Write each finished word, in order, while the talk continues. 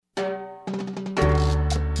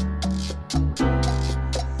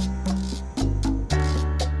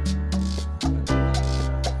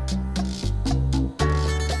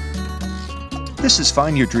This is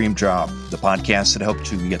Find Your Dream Job, the podcast that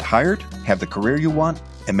helps you get hired, have the career you want,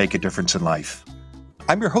 and make a difference in life.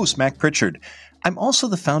 I'm your host, Mac Pritchard. I'm also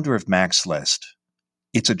the founder of Mac's List.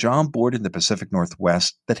 It's a job board in the Pacific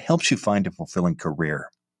Northwest that helps you find a fulfilling career.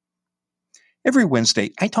 Every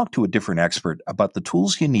Wednesday, I talk to a different expert about the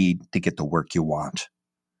tools you need to get the work you want.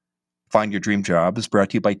 Find Your Dream Job is brought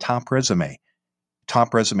to you by Top Resume.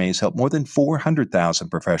 Top Resumes help more than 400,000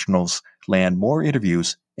 professionals land more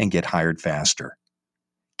interviews and get hired faster.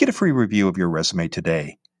 Get a free review of your resume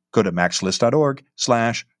today. Go to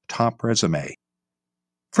maxlist.org/topresume.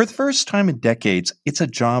 For the first time in decades, it's a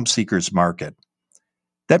job seeker's market.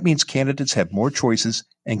 That means candidates have more choices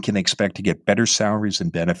and can expect to get better salaries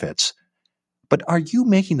and benefits. But are you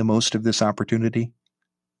making the most of this opportunity?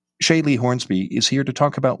 Shaylee Hornsby is here to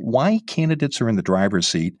talk about why candidates are in the driver's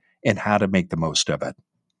seat and how to make the most of it.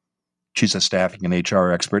 She's a staffing and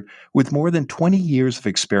HR expert with more than 20 years of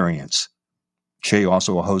experience. Shay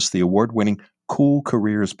also hosts the award-winning Cool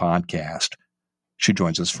Careers podcast. She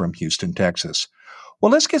joins us from Houston, Texas.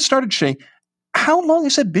 Well, let's get started, Shay. How long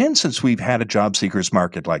has it been since we've had a job seekers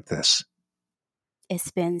market like this? It's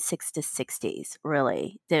been 60s,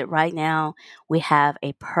 really. That right now we have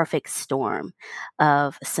a perfect storm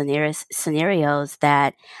of scenarios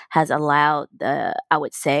that has allowed I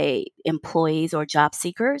would say, employees or job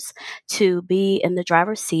seekers to be in the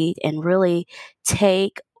driver's seat and really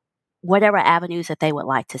take whatever avenues that they would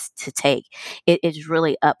like to take. It is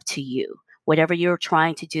really up to you. Whatever you're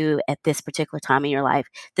trying to do at this particular time in your life,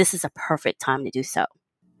 this is a perfect time to do so.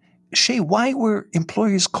 Shay, why were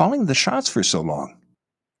employers calling the shots for so long?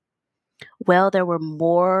 Well, there were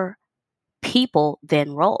more people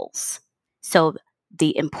than roles. So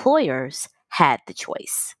the employers had the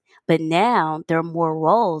choice. But now there are more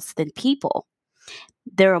roles than people.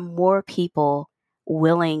 There are more people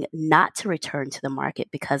willing not to return to the market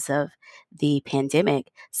because of the pandemic.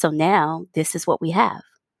 So now this is what we have.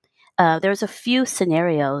 There's a few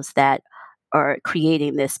scenarios that are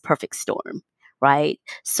creating this perfect storm, right?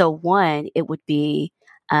 So one, it would be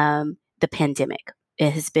the pandemic.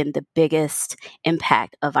 It has been the biggest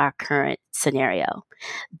impact of our current scenario.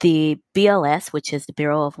 The BLS, which is the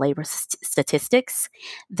Bureau of Labor Statistics,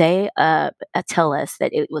 they tell us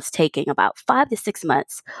that it was taking about 5 to 6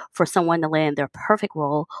 months for someone to land their perfect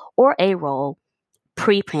role or a role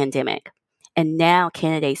pre-pandemic. And now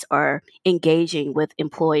candidates are engaging with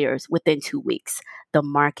employers within 2 weeks. The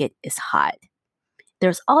market is hot.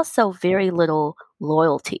 There's also very little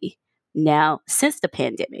loyalty now since the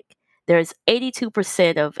pandemic. There's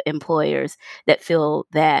 82% of employers that feel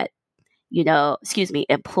that,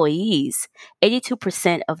 employees,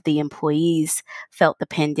 82% of the employees felt the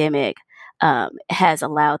pandemic has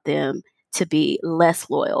allowed them to be less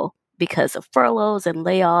loyal because of furloughs and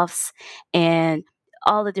layoffs and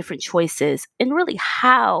all the different choices and really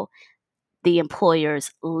how the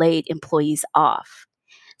employers laid employees off.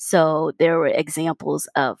 So there were examples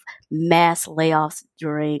of mass layoffs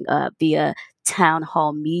during via town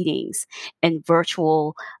hall meetings and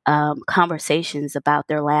virtual conversations about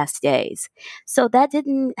their last days. So that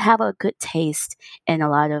didn't have a good taste in a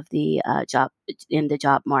lot of the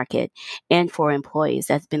job market and for employees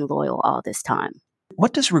that's been loyal all this time.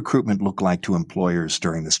 What does recruitment look like to employers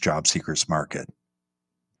during this job seekers market?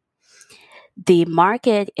 The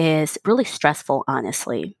market is really stressful,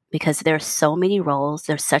 honestly, because there's so many roles.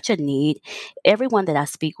 There's such a need. Everyone that I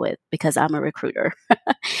speak with, because I'm a recruiter,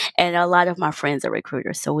 and a lot of my friends are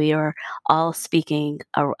recruiters, so we are all speaking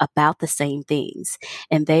about the same things,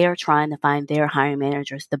 and they are trying to find their hiring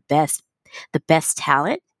managers the best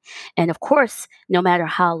talent. And of course, no matter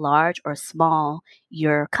how large or small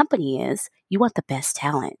your company is, you want the best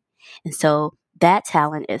talent. And so that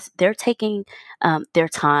talent they're taking their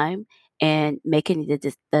time and making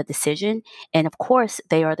the decision. And of course,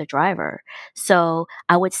 they are the driver. So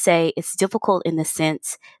I would say it's difficult in the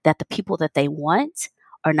sense that the people that they want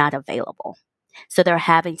are not available. So they're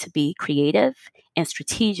having to be creative and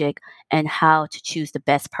strategic in how to choose the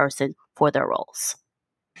best person for their roles.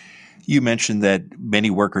 You mentioned that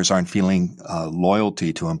many workers aren't feeling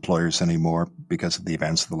loyalty to employers anymore because of the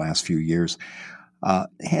events of the last few years.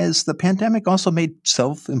 Has the pandemic also made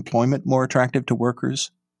self-employment more attractive to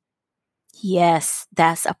workers? Yes,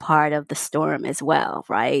 that's a part of the storm as well,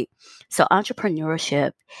 right? So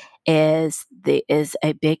entrepreneurship is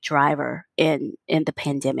a big driver in the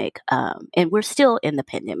pandemic, and we're still in the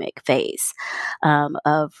pandemic phase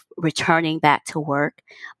of returning back to work.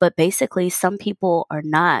 But basically, some people are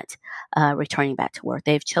not returning back to work.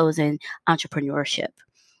 They've chosen entrepreneurship.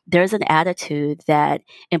 There's an attitude that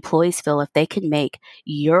employees feel if they can make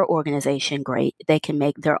your organization great, they can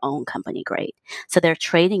make their own company great. So they're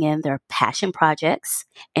trading in their passion projects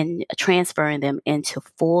and transferring them into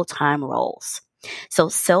full time roles. So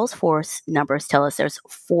Salesforce numbers tell us there's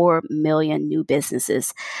 4 million new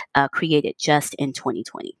businesses created just in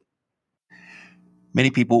 2020. Many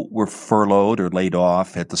people were furloughed or laid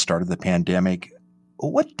off at the start of the pandemic.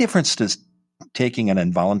 What difference does taking an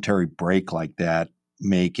involuntary break like that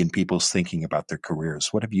make in people's thinking about their careers?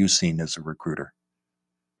 What have you seen as a recruiter?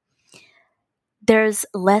 There's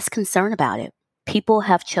less concern about it. People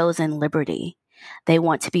have chosen liberty. They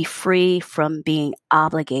want to be free from being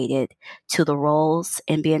obligated to the roles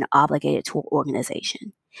and being obligated to an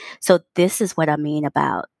organization. So, this is what I mean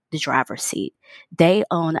about the driver's seat. They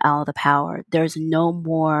own all the power. There's no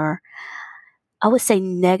more, I would say,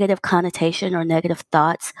 negative connotation or negative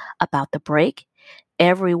thoughts about the break.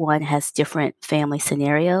 Everyone has different family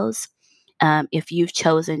scenarios. If you've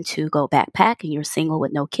chosen to go backpack and you're single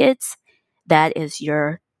with no kids, that is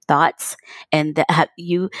your thoughts, and that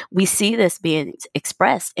we see this being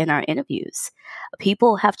expressed in our interviews.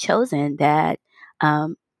 People have chosen that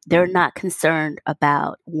they're not concerned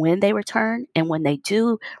about when they return, and when they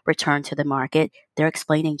do return to the market, they're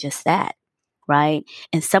explaining just that, right?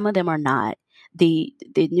 And some of them are not. The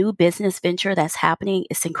new business venture that's happening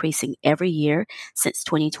is increasing every year since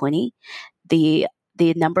 2020. The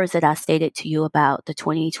the numbers that I stated to you about the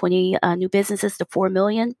 2020 new businesses, the 4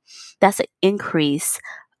 million, that's an increase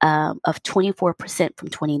of 24% from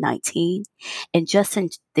 2019. And just in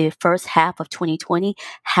the first half of 2020,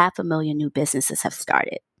 500,000 new businesses have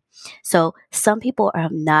started. So some people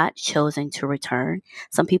have not chosen to return.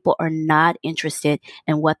 Some people are not interested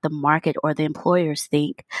in what the market or the employers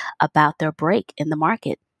think about their break in the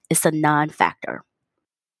market. It's a non factor.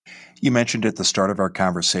 You mentioned at the start of our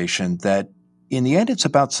conversation that in the end, it's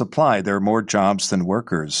about supply. There are more jobs than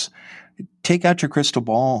workers. Take out your crystal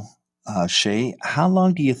ball, Shay. How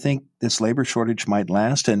long do you think this labor shortage might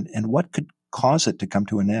last, and what could cause it to come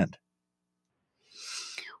to an end?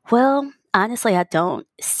 Well, honestly, I don't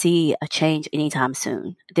see a change anytime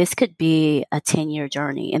soon. This could be a 10-year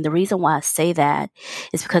journey. And the reason why I say that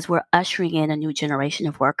is because we're ushering in a new generation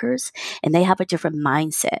of workers and they have a different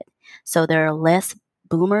mindset. So there are less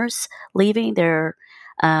boomers leaving. There's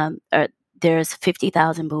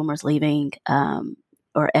 50,000 boomers leaving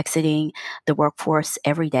or exiting the workforce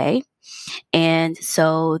every day. And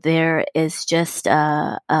so there is just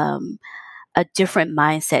a different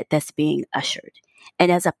mindset that's being ushered.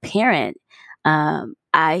 And as a parent,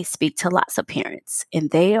 I speak to lots of parents, and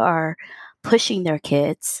they are pushing their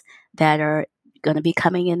kids that are going to be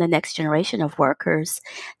coming in the next generation of workers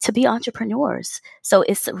to be entrepreneurs. So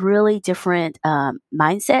it's a really different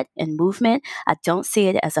mindset and movement. I don't see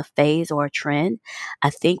it as a phase or a trend. I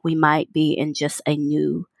think we might be in just a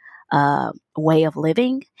new way of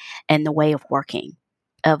living and the way of working,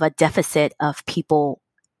 of a deficit of people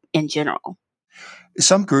in general.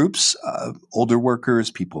 Some groups, older workers,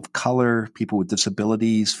 people of color, people with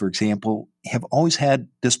disabilities, for example, have always had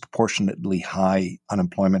disproportionately high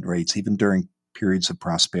unemployment rates, even during periods of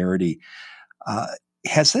prosperity. Uh,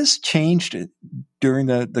 has this changed during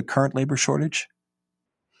the current labor shortage?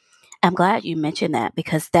 I'm glad you mentioned that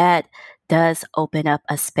because that does open up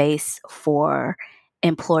a space for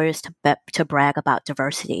employers to brag about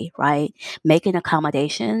diversity, right? Making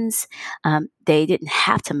accommodations. They didn't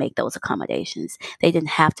have to make those accommodations. They didn't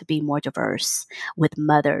have to be more diverse with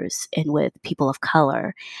mothers and with people of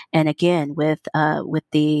color, and again with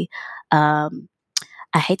the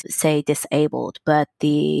I hate to say disabled, but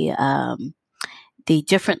the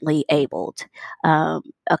differently abled. Um,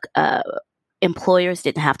 uh, uh, Employers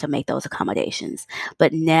didn't have to make those accommodations,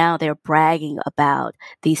 but now they're bragging about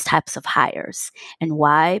these types of hires. And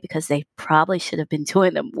why? Because they probably should have been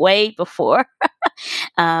doing them way before,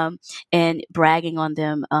 um, and bragging on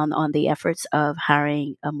them on the efforts of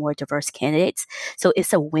hiring more diverse candidates. So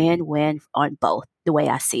it's a win-win on both, the way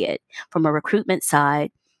I see it. From a recruitment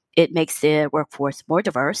side, it makes the workforce more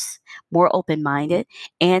diverse, more open-minded,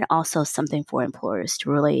 and also something for employers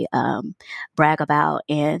to really brag about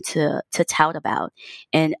and to tout about.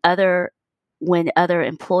 And other when other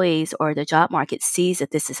employees or the job market sees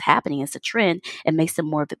that this is happening as a trend, it makes them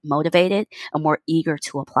more motivated and more eager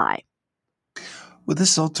to apply. Well,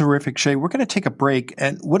 this is all terrific, Shay. We're going to take a break.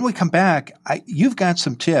 And when we come back, you've got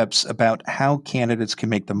some tips about how candidates can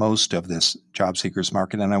make the most of this job seekers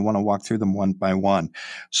market. And I want to walk through them one by one.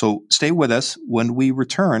 So stay with us. When we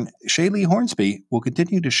return, Shaylee Hornsby will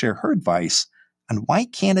continue to share her advice on why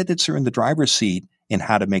candidates are in the driver's seat and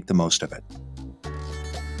how to make the most of it.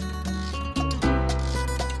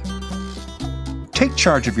 Take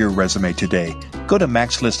charge of your resume today. Go to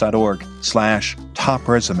maxlist.org/top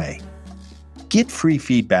resume. Get free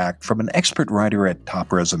feedback from an expert writer at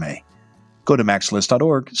Top Resume. Go to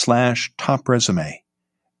maxlist.org/top resume.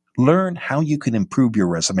 Learn how you can improve your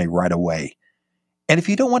resume right away. And if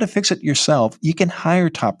you don't want to fix it yourself, you can hire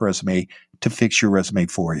Top Resume to fix your resume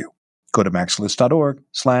for you. Go to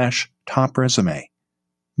maxlist.org/top resume.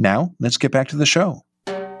 Now, let's get back to the show.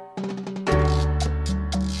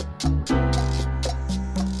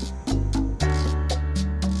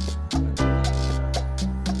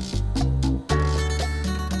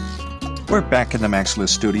 We're back in the MaxList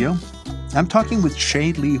studio. I'm talking with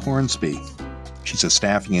Shaylee Hornsby. She's a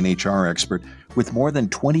staffing and HR expert with more than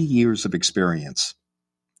 20 years of experience.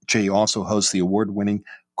 Shay also hosts the award-winning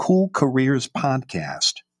Cool Careers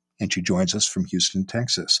podcast, and she joins us from Houston,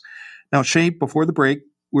 Texas. Now, Shay, before the break,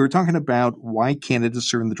 we were talking about why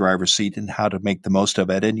candidates are in the driver's seat and how to make the most of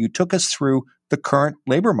it, and you took us through the current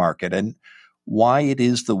labor market and why it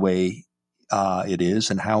is the way it is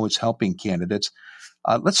and how it's helping candidates.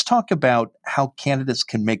 Let's talk about how candidates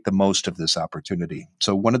can make the most of this opportunity.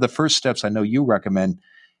 So one of the first steps I know you recommend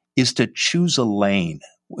is to choose a lane.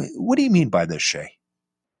 What do you mean by this, Shay?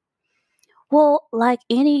 Well, like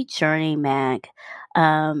any journey, Mag,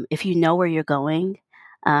 if you know where you're going,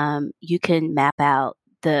 you can map out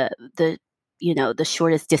the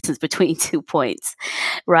shortest distance between 2 points,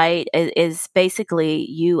 right? It is basically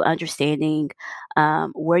you understanding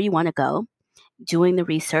where you want to go, doing the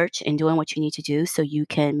research and doing what you need to do so you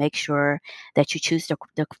can make sure that you choose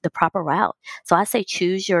the proper route. So I say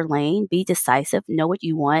choose your lane, be decisive, know what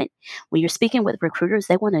you want. When you're speaking with recruiters,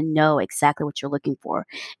 they want to know exactly what you're looking for.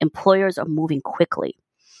 Employers are moving quickly.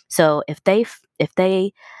 So if they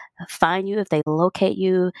find you, if they locate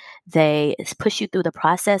you, they push you through the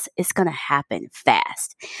process, it's going to happen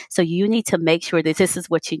fast. So you need to make sure that this is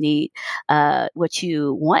what you need, what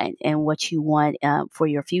you want, and what you want for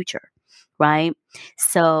your future, right?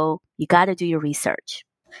 So you got to do your research.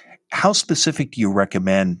 How specific do you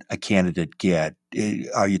recommend a candidate get?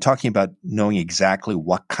 Are you talking about knowing exactly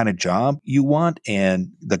what kind of job you want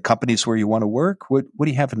and the companies where you want to work? What do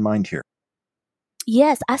you have in mind here?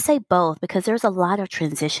 Yes, I say both because there's a lot of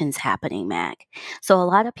transitions happening, Mac. So a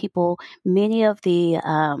lot of people, many of the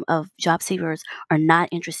of job seekers are not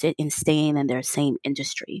interested in staying in their same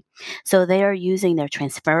industry. So they are using their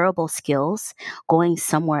transferable skills, going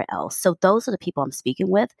somewhere else. So those are the people I'm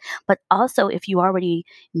speaking with. But also, if you already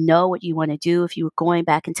know what you want to do, if you're going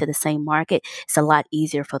back into the same market, it's a lot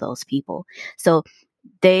easier for those people. So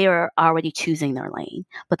they are already choosing their lane.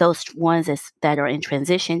 But those ones that are in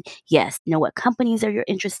transition, yes, know what companies are you're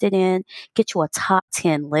interested in, get you a top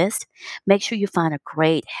 10 list. Make sure you find a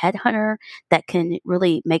great headhunter that can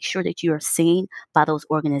really make sure that you are seen by those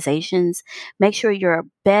organizations. Make sure your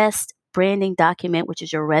best branding document, which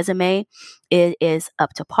is your resume, it is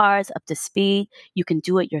up to par, it's up to speed. You can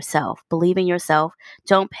do it yourself. Believe in yourself.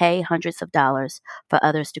 Don't pay hundreds of dollars for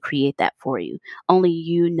others to create that for you. Only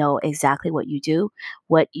you know exactly what you do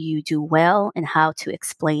well, and how to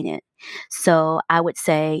explain it. So I would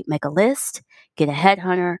say make a list, get a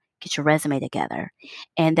headhunter, get your resume together.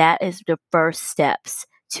 And that is the first steps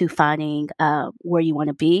to finding where you want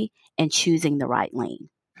to be and choosing the right lane.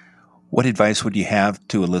 What advice would you have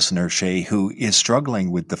to a listener, Shay, who is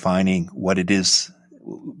struggling with defining what it is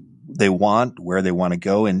they want, where they want to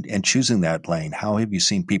go, and choosing that lane? How have you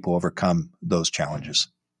seen people overcome those challenges?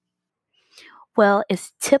 Well,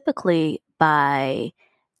 it's typically by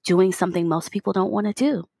doing something most people don't want to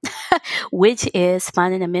do, which is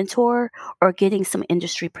finding a mentor or getting some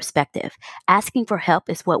industry perspective. Asking for help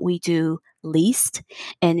is what we do least.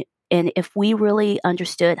 And if we really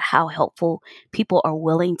understood how helpful people are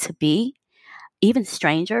willing to be, even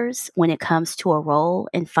strangers, when it comes to a role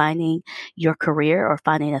and finding your career or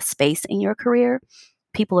finding a space in your career,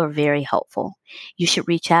 people are very helpful. You should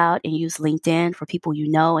reach out and use LinkedIn for people you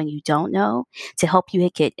know and you don't know to help you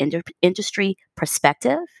get industry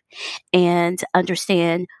perspective and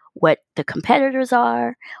understand what the competitors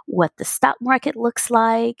are, what the stock market looks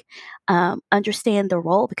like, understand the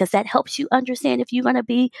role, because that helps you understand if you're going to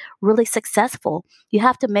be really successful. You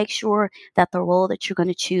have to make sure that the role that you're going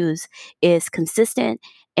to choose is consistent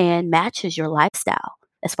and matches your lifestyle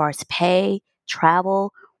as far as pay,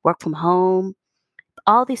 travel, work from home,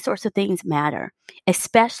 all these sorts of things matter,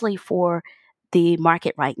 especially for the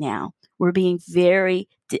market right now. We're being very,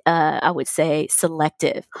 I would say,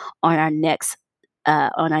 selective on our next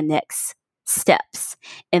steps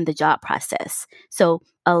in the job process. So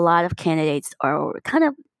a lot of candidates are kind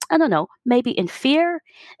of, I don't know, maybe in fear.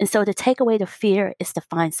 And so to take away the fear is to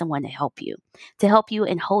find someone to help you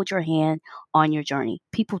and hold your hand on your journey.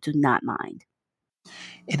 People do not mind.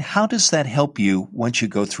 And how does that help you once you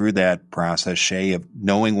go through that process, Shay, of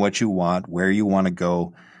knowing what you want, where you want to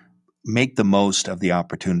go, make the most of the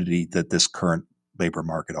opportunity that this current labor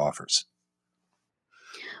market offers?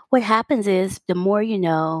 What happens is the more you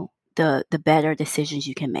know, the better decisions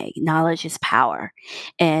you can make. Knowledge is power.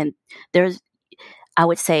 And there's I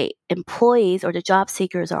would say employees or the job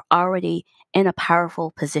seekers are already in a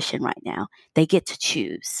powerful position right now. They get to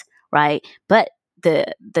choose, right? But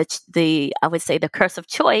the I would say the curse of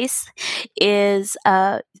choice is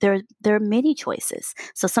there are many choices.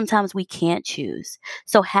 So sometimes we can't choose.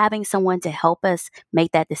 So having someone to help us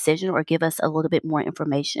make that decision or give us a little bit more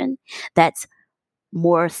information that's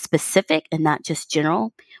more specific and not just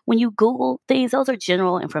general. When you Google things, those are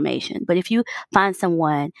general information. But if you find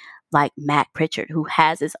someone like Matt Pritchard who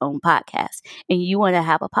has his own podcast and you want to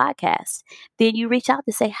have a podcast, then you reach out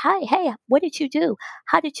to say, "Hi, hey, what did you do?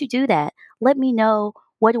 How did you do that? Let me know.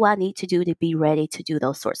 What do I need to do to be ready to do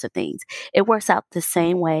those sorts of things?" It works out the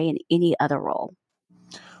same way in any other role.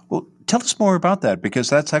 Well, tell us more about that because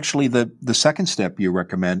that's actually the second step you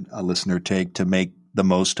recommend a listener take to make the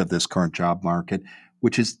most of this current job market,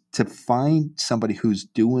 which is to find somebody who's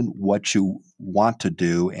doing what you want to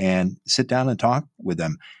do and sit down and talk with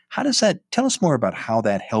them. How does that? Tell us more about how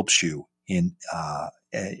that helps you in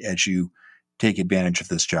as you take advantage of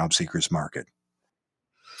this job seekers market.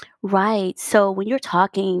 Right. So when you're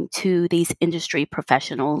talking to these industry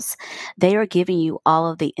professionals, they are giving you all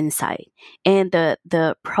of the insight and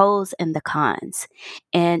the pros and the cons.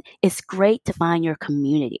 And it's great to find your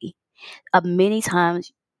community. Many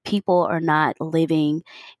times people are not living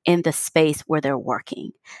in the space where they're working.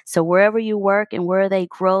 So wherever you work and where they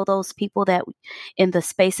grow those people that in the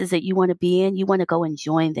spaces that you want to be in, you want to go and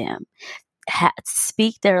join them.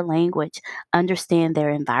 Speak their language, understand their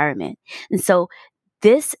environment. And so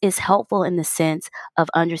this is helpful in the sense of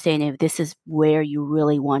understanding if this is where you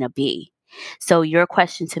really want to be. So your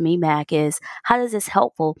question to me, Mac, is how does this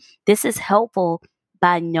helpful? This is helpful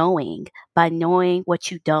by knowing what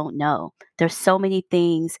you don't know. There's so many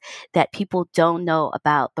things that people don't know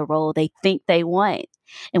about the role they think they want.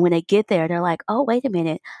 And when they get there, they're like, oh, wait a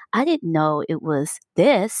minute. I didn't know it was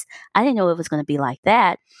this. I didn't know it was going to be like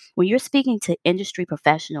that. When you're speaking to industry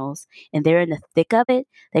professionals and they're in the thick of it,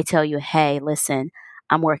 they tell you, hey, listen,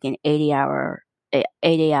 I'm working 80-hour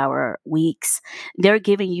weeks. They're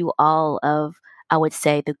giving you all of, I would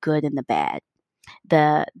say, the good and the bad,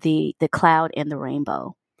 the cloud and the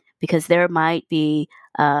rainbow, because there might be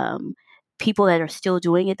people that are still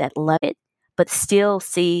doing it that love it, but still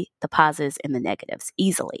see the positives and the negatives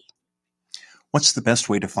easily. What's the best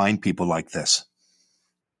way to find people like this?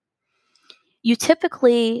 You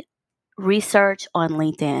typically research on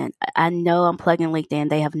LinkedIn. I know I'm plugging LinkedIn.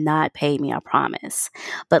 They have not paid me, I promise.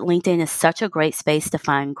 But LinkedIn is such a great space to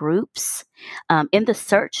find groups. In the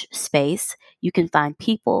search space, you can find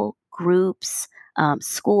people, groups,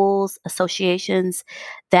 schools, associations.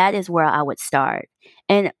 That is where I would start.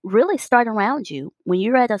 And really start around you. When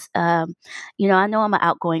you're at I know I'm an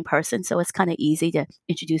outgoing person, so it's kind of easy to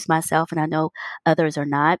introduce myself, and I know others are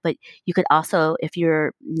not. But you could also, if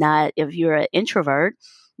you're an introvert,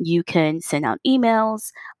 you can send out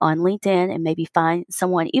emails on LinkedIn and maybe find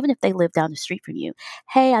someone, even if they live down the street from you.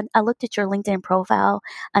 Hey, I looked at your LinkedIn profile.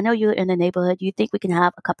 I know you're in the neighborhood. You think we can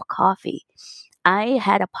have a cup of coffee? I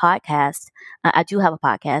had a podcast. I do have a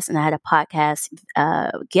podcast, and I had a podcast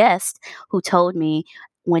guest who told me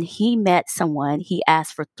when he met someone, he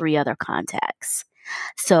asked for three other contacts.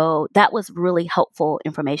 So that was really helpful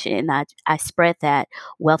information. And I spread that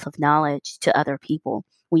wealth of knowledge to other people.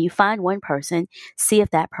 When you find one person, see if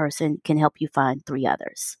that person can help you find three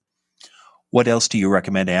others. What else do you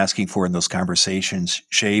recommend asking for in those conversations,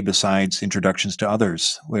 Shay, besides introductions to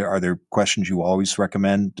others? Are there questions you always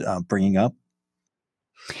recommend bringing up?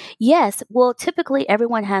 Yes. Well, typically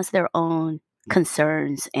everyone has their own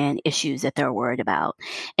concerns and issues that they're worried about.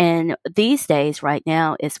 And these days, right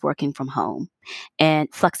now, it's working from home and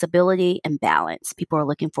flexibility and balance. People are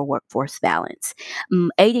looking for workforce balance.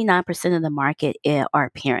 89% of the market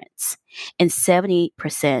are parents and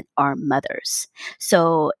 70% are mothers.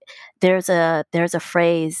 So there's a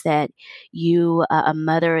phrase that a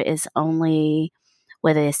mother is only,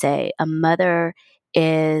 what do they say? A mother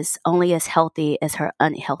is only as healthy as her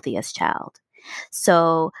unhealthiest child.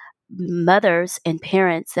 So mothers and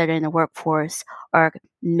parents that are in the workforce are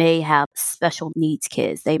may have special needs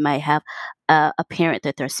kids. They might have a parent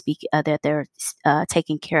that they're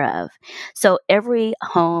taking care of. So every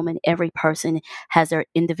home and every person has their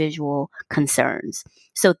individual concerns.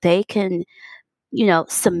 So they can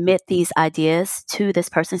submit these ideas to this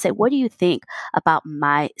person. Say, what do you think about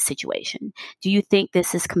my situation? Do you think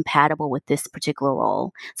this is compatible with this particular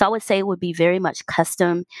role? So I would say it would be very much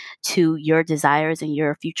custom to your desires and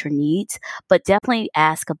your future needs, but definitely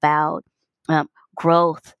ask about um,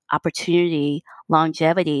 growth, opportunity,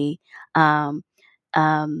 longevity, um,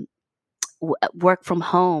 um, work from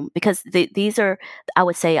home, because these are, I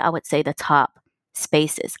would say the top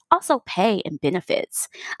spaces. Also pay and benefits.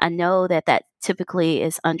 I know that that typically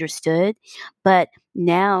is understood, but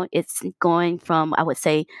now it's going from, I would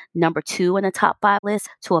say, number 2 in the top 5 list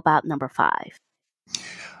to about number 5.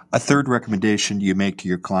 A third recommendation you make to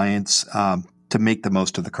your clients to make the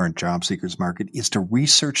most of the current job seekers market is to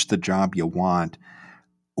research the job you want.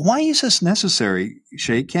 Why is this necessary,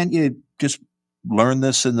 Shay? Can't you just learn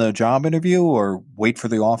this in the job interview or wait for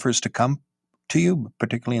the offers to come to you,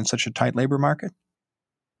 particularly in such a tight labor market?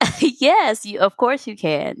 Yes, of course you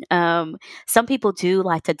can. Some people do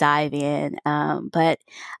like to dive in, but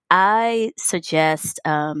I suggest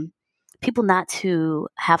people not to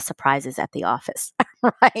have surprises at the office,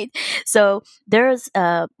 right? So there's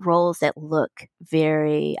roles that look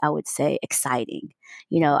very, I would say, exciting.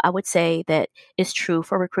 I would say that it's true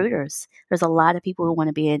for recruiters. There's a lot of people who want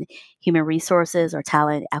to be in human resources or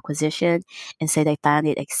talent acquisition and say they find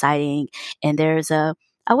it exciting. And there's I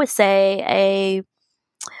would say,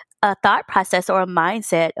 a thought process or a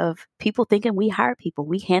mindset of people thinking we hire people,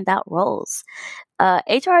 we hand out roles.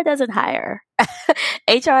 HR doesn't hire.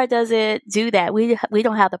 HR doesn't do that. We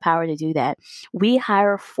don't have the power to do that. We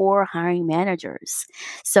hire for hiring managers.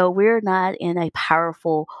 So we're not in a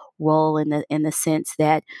powerful role in the sense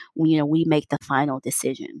that we make the final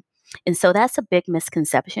decision. And so that's a big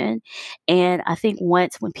misconception. And I think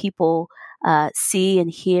once when people see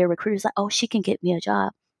and hear recruiters like, oh, she can get me a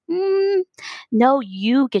job. Mm, no,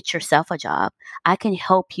 you get yourself a job. I can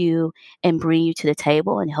help you and bring you to the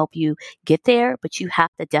table and help you get there, but you have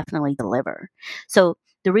to definitely deliver. So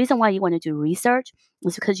the reason why you want to do research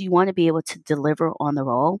is because you want to be able to deliver on the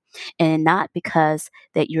role, and not because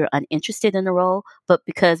that you're uninterested in the role, but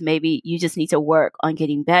because maybe you just need to work on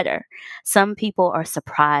getting better. Some people are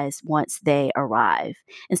surprised once they arrive.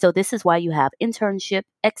 And so this is why you have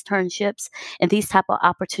externships, and these type of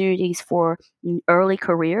opportunities for early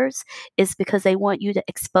careers, is because they want you to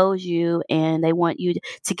expose you and they want you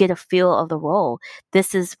to get a feel of the role.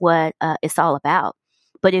 This is what it's all about.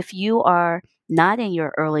 But if you are not in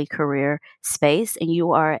your early career space and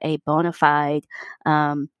you are a bona fide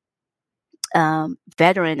um,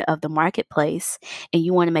 veteran of the marketplace and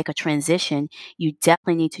you want to make a transition, you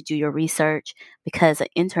definitely need to do your research because an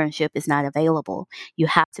internship is not available. You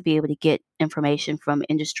have to be able to get information from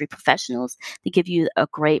industry professionals to give you a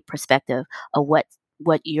great perspective of what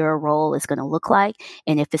your role is going to look like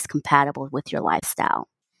and if it's compatible with your lifestyle.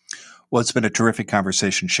 Well, it's been a terrific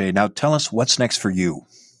conversation, Shay. Now tell us what's next for you.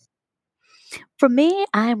 For me,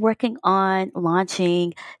 I'm working on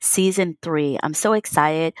launching season 3. I'm so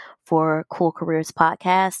excited for Cool Careers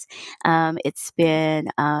podcast. It's been,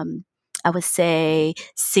 I would say,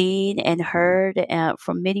 seen and heard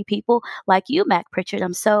from many people like you, Mac Pritchard.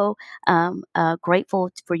 I'm so grateful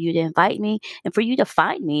for you to invite me and for you to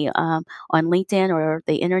find me on LinkedIn or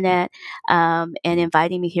the internet and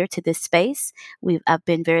inviting me here to this space. I've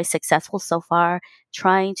been very successful so far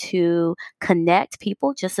trying to connect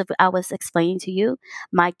people, just as I was explaining to you,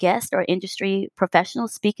 my guests are industry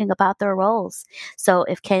professionals speaking about their roles. So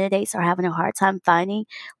if candidates are having a hard time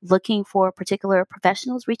looking for particular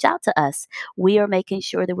professionals, reach out to us. We are making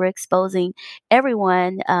sure that we're exposing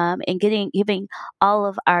everyone and giving all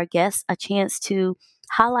of our guests a chance to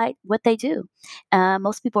highlight what they do.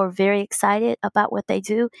 Most people are very excited about what they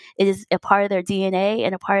do. It is a part of their DNA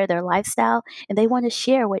and a part of their lifestyle, and they want to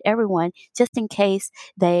share with everyone just in case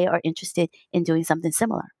they are interested in doing something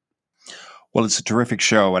similar. Well, it's a terrific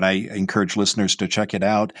show, and I encourage listeners to check it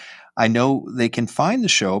out. I know they can find the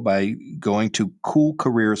show by going to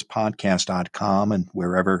coolcareerspodcast.com and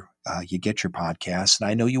wherever you get your podcasts. And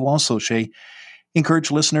I know you also, Shay,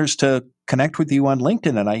 encourage listeners to connect with you on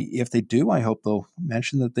LinkedIn. And if they do, I hope they'll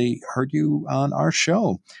mention that they heard you on our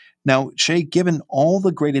show. Now, Shay, given all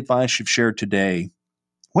the great advice you've shared today,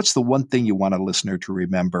 what's the one thing you want a listener to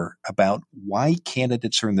remember about why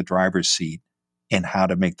candidates are in the driver's seat and how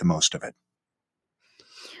to make the most of it?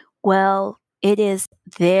 Well, it is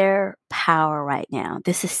their power right now.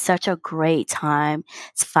 This is such a great time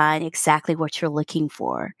to find exactly what you're looking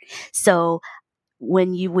for. So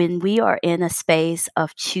when we are in a space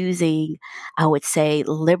of choosing, I would say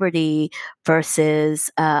liberty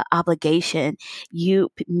versus obligation,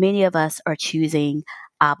 many of us are choosing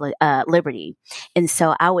liberty, and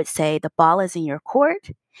so I would say the ball is in your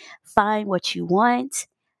court. Find what you want.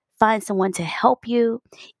 Find someone to help you,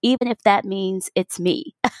 even if that means it's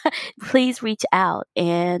me. Please reach out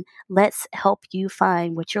and let's help you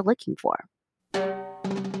find what you're looking for.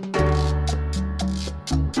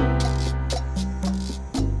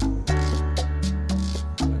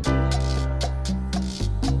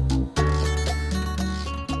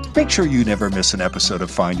 Make sure you never miss an episode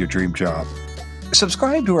of Find Your Dream Job.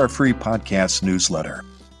 Subscribe to our free podcast newsletter.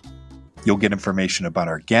 You'll get information about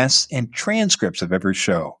our guests and transcripts of every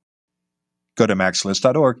show. Go to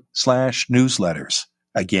maxlist.org/newsletters.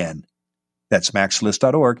 Again, that's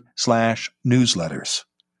maxlist.org/newsletters.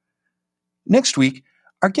 Next week,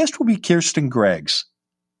 our guest will be Kirsten Greggs.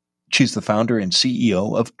 She's the founder and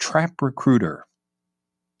CEO of Trap Recruiter.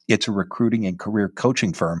 It's a recruiting and career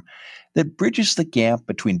coaching firm that bridges the gap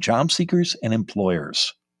between job seekers and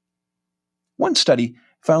employers. One study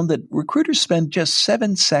found that recruiters spend just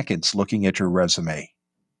 7 seconds looking at your resume.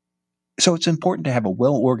 So it's important to have a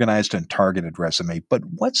well-organized and targeted resume, but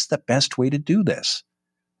what's the best way to do this?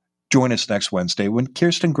 Join us next Wednesday when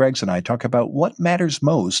Kirsten Greggs and I talk about what matters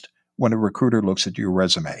most when a recruiter looks at your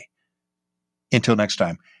resume. Until next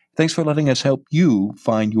time, thanks for letting us help you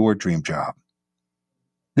find your dream job.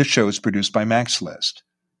 This show is produced by MaxList.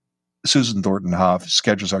 Susan Thornton Hoff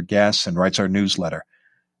schedules our guests and writes our newsletter.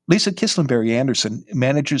 Lisa Kislenberry Anderson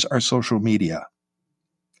manages our social media.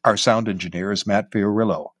 Our sound engineer is Matt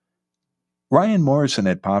Fiorillo. Ryan Morrison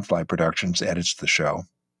at Podfly Productions edits the show.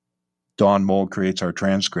 Dawn Mole creates our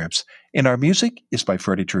transcripts, and our music is by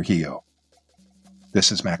Freddie Trujillo.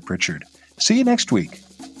 This is Mac Pritchard. See you next week.